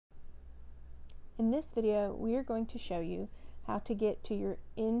In this video, we are going to show you how to get to your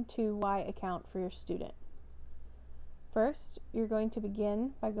N2Y account for your student. First, you're going to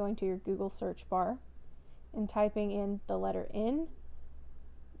begin by going to your Google search bar and typing in the letter N,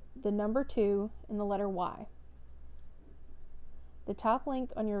 the number 2, and the letter Y. The top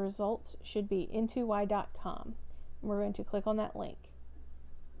link on your results should be n2y.com, and we're going to click on that link.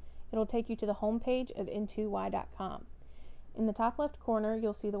 It'll take you to the home page of n2y.com. In the top left corner,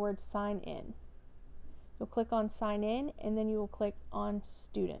 you'll see the word Sign In. You'll click on Sign In, and then you will click on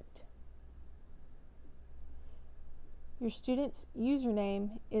Student. Your student's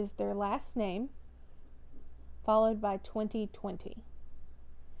username is their last name, followed by 2020.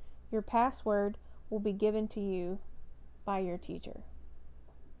 Your password will be given to you by your teacher.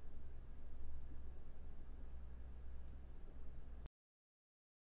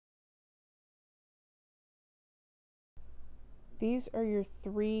 These are your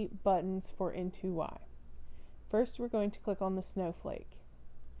 3 buttons for N2Y. First, we're going to click on the snowflake.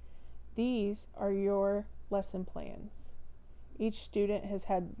 These are your lesson plans. Each student has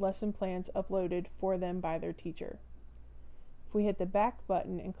had lesson plans uploaded for them by their teacher. If we hit the back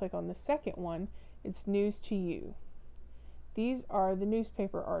button and click on the second one, it's News to You. These are the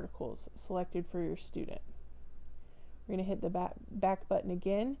newspaper articles selected for your student. We're going to hit the back button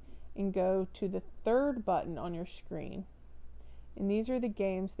again and go to the third button on your screen. And these are the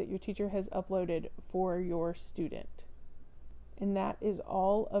games that your teacher has uploaded for your student. And that is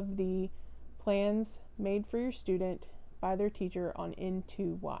all of the plans made for your student by their teacher on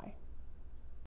N2Y.